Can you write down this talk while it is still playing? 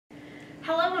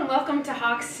Hello and welcome to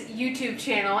Hach's YouTube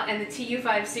channel and the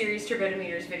TU5 Series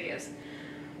Turbidimeters videos.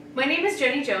 My name is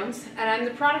Jenny Jones and I'm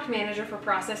the product manager for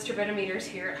process turbidimeters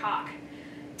here at Hach.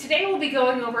 Today we'll be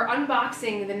going over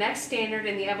unboxing the next standard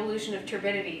in the evolution of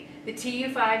turbidity, the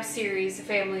TU5 Series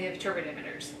family of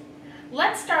turbidimeters.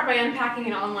 Let's start by unpacking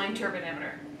an online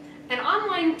turbidimeter. An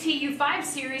online TU5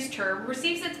 Series turb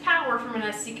receives its power from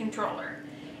an SC controller.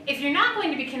 If you're not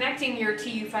going to be connecting your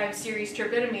TU5 Series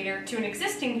turbidimeter to an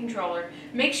existing controller,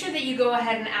 make sure that you go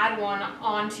ahead and add one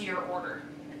onto your order.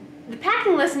 The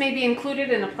packing list may be included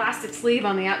in a plastic sleeve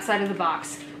on the outside of the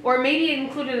box, or it may be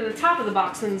included at the top of the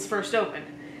box when it's first opened.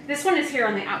 This one is here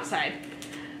on the outside.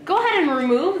 Go ahead and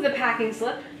remove the packing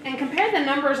slip and compare the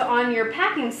numbers on your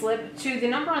packing slip to the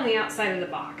number on the outside of the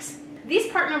box.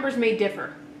 These part numbers may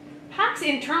differ. Hach's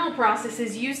internal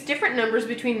processes use different numbers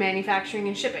between manufacturing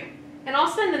and shipping, and I'll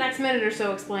spend the next minute or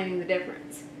so explaining the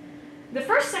difference. The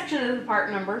first section of the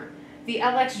part number, the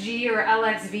LXG or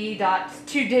LXV dot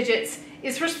 2 digits,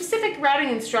 is for specific routing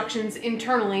instructions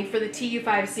internally for the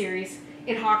TU5 series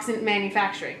in Hach's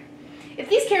manufacturing. If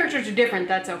these characters are different,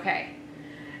 that's okay.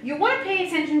 You'll want to pay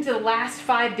attention to the last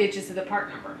 5 digits of the part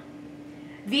number.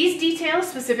 These detail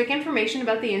specific information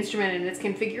about the instrument and its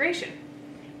configuration.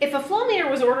 If a flow meter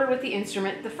was ordered with the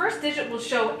instrument, the first digit will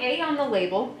show A on the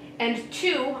label and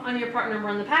 2 on your part number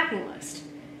on the packing list.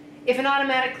 If an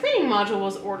automatic cleaning module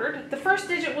was ordered, the first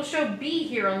digit will show B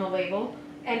here on the label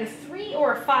and 3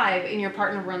 or 5 in your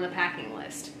part number on the packing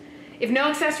list. If no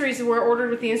accessories were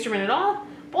ordered with the instrument at all,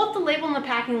 both the label and the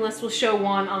packing list will show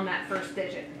 1 on that first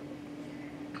digit.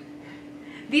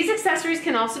 These accessories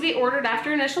can also be ordered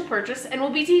after initial purchase and will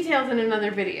be detailed in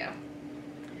another video.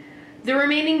 The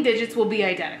remaining digits will be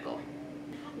identical.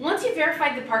 Once you've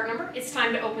verified the part number, it's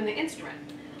time to open the instrument.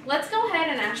 Let's go ahead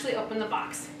and actually open the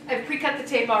box. I've pre-cut the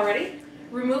tape already.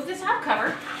 Remove the top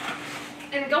cover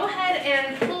and go ahead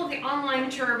and pull the online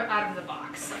turb out of the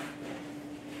box.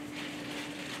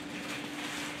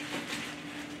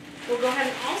 We'll go ahead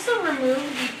and also remove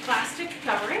the plastic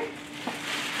covering.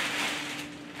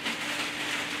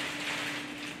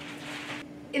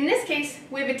 In this case,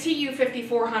 we have a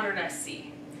TU5 SC.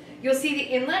 You'll see the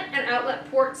inlet and outlet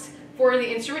ports for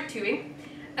the instrument tubing,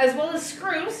 as well as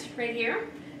screws right here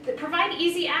that provide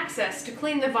easy access to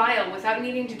clean the vial without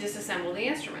needing to disassemble the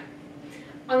instrument.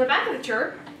 On the back of the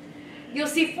turb, you'll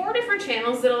see 4 different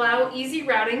channels that allow easy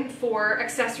routing for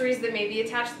accessories that may be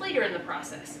attached later in the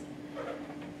process.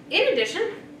 In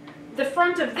addition, the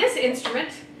front of this instrument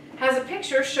has a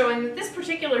picture showing that this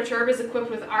particular turb is equipped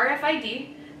with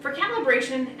RFID for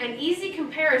calibration and easy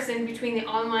comparison between the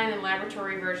online and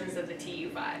laboratory versions of the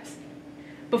TU5s.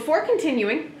 Before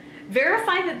continuing,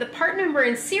 verify that the part number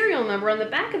and serial number on the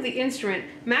back of the instrument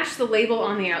match the label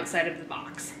on the outside of the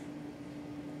box.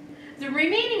 The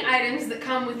remaining items that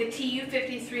come with the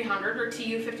TU5300 or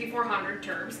TU5400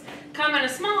 turbs come in a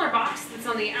smaller box that's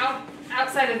on the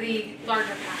outside of the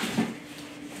larger pack.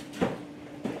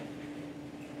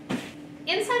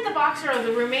 Inside the box are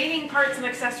the remaining parts and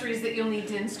accessories that you'll need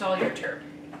to install your turb.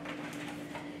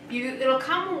 It'll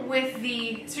come with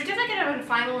the certificate of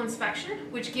final inspection,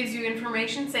 which gives you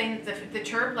information saying that the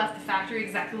turb left the factory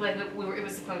exactly like it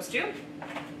was supposed to.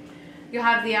 You'll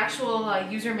have the actual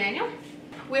user manual.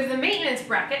 We have the maintenance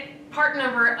bracket, part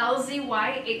number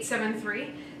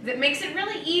LZY873, that makes it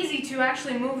really easy to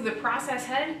actually move the process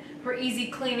head for easy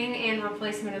cleaning and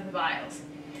replacement of the vials.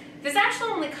 This actually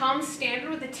only comes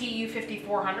standard with the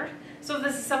TU5400, so if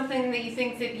this is something that you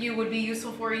think that you would be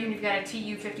useful for you and you've got a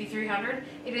TU5300,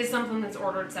 it is something that's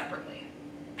ordered separately.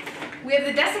 We have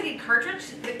the desiccate cartridge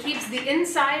that keeps the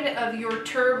inside of your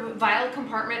turb vial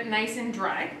compartment nice and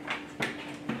dry.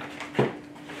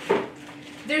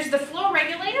 There's the flow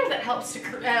regulator that helps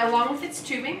to, along with its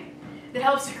tubing, that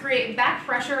helps to create back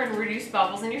pressure and reduce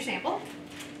bubbles in your sample.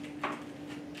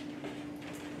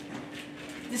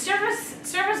 The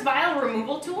service vial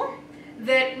removal tool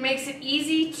that makes it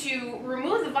easy to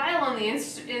remove the vial on the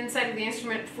inside of the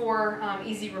instrument for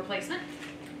easy replacement.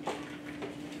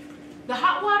 The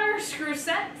hot water screw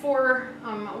set for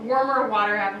warmer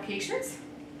water applications.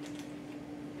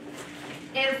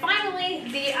 And finally,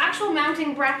 the actual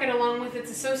mounting bracket along with its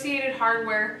associated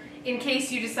hardware in case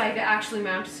you decide to actually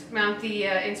mount the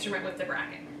instrument with the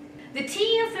bracket. The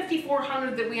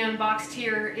TU5400 that we unboxed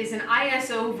here is an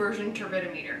ISO version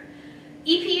turbidimeter.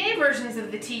 EPA versions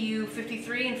of the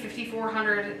TU53 and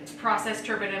 5400 process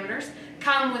turbidimeters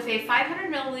come with a 500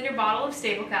 milliliter bottle of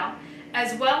StableCal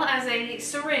as well as a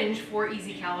syringe for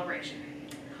easy calibration.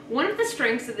 One of the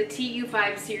strengths of the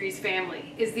TU5 series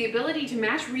family is the ability to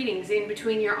match readings in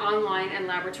between your online and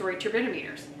laboratory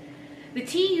turbidimeters. The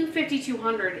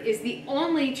TU5200 is the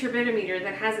only turbidimeter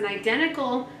that has an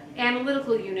identical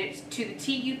analytical unit to the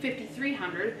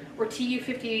TU5300 or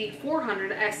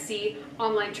TU5400 SC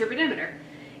online turbidimeter,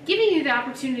 giving you the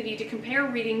opportunity to compare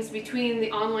readings between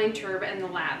the online turb and the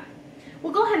lab.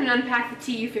 We'll go ahead and unpack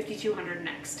the TU5200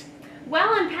 next.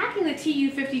 While unpacking the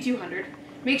TU5200,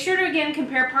 make sure to again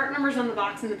compare part numbers on the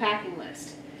box and the packing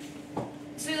list.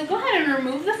 So you'll go ahead and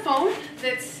remove the foam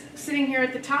that's sitting here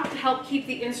at the top to help keep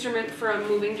the instrument from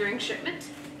moving during shipment.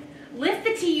 Lift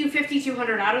the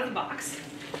TU5200 out of the box.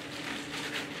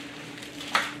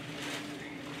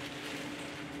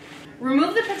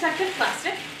 Remove the protective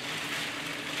plastic.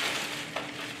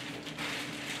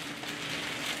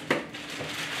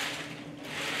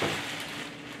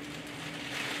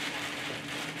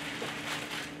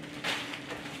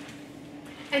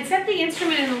 And set the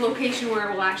instrument in the location where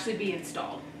it will actually be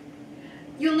installed.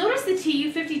 You'll notice the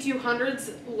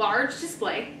TU5200's large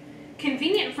display,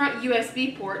 convenient front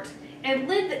USB port, and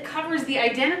lid that covers the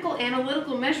identical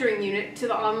analytical measuring unit to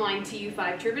the online TU5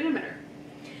 turbidimeter.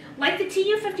 Like the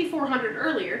TU5400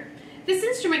 earlier, this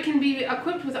instrument can be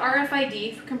equipped with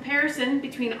RFID for comparison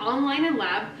between online and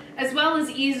lab, as well as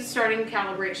ease of starting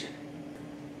calibration.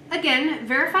 Again,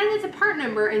 verifying that the part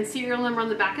number and serial number on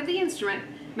the back of the instrument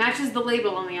matches the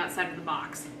label on the outside of the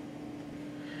box.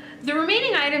 The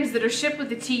remaining items that are shipped with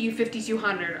the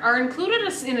TU5200 are included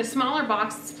in a smaller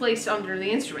box that's placed under the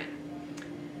instrument.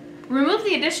 Remove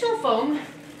the additional foam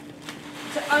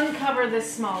to uncover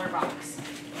this smaller box.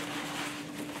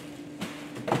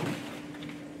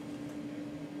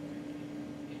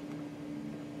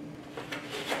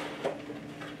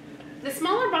 The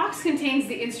smaller box contains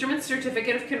the instrument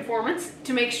certificate of conformance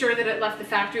to make sure that it left the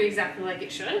factory exactly like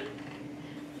it should,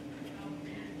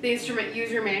 the instrument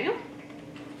user manual,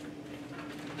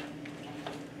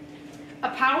 a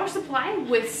power supply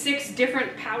with 6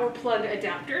 different power plug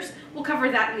adapters. We'll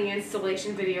cover that in the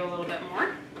installation video a little bit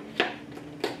more.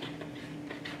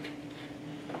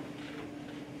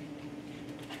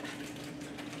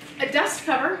 A dust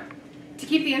cover to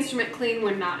keep the instrument clean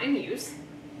when not in use.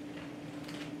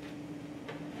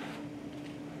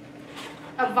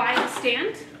 A vial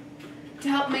stand to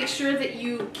help make sure that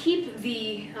you keep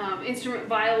the instrument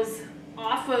vials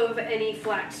off of any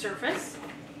flat surface.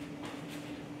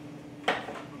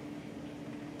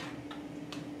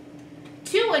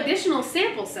 Two additional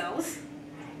sample cells.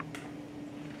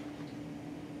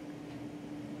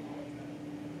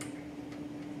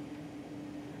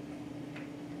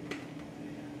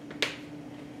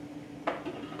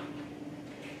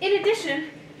 In addition,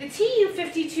 the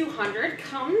TU5200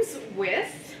 comes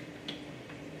with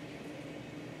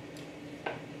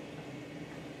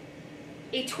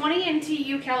a 20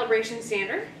 NTU calibration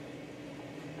standard,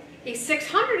 a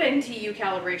 600 NTU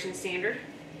calibration standard,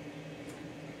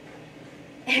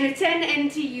 and a 10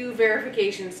 NTU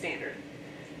verification standard.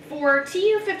 For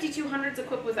TU5200s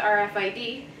equipped with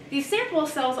RFID, these sample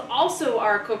cells also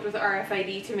are equipped with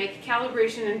RFID to make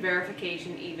calibration and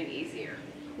verification even easier.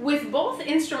 With both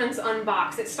instruments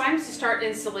unboxed, it's time to start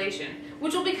installation,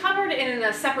 which will be covered in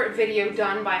a separate video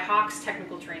done by Hach's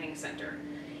Technical Training Center.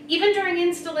 Even during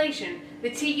installation, the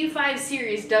TU5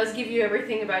 series does give you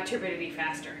everything about turbidity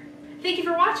faster. Thank you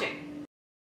for watching.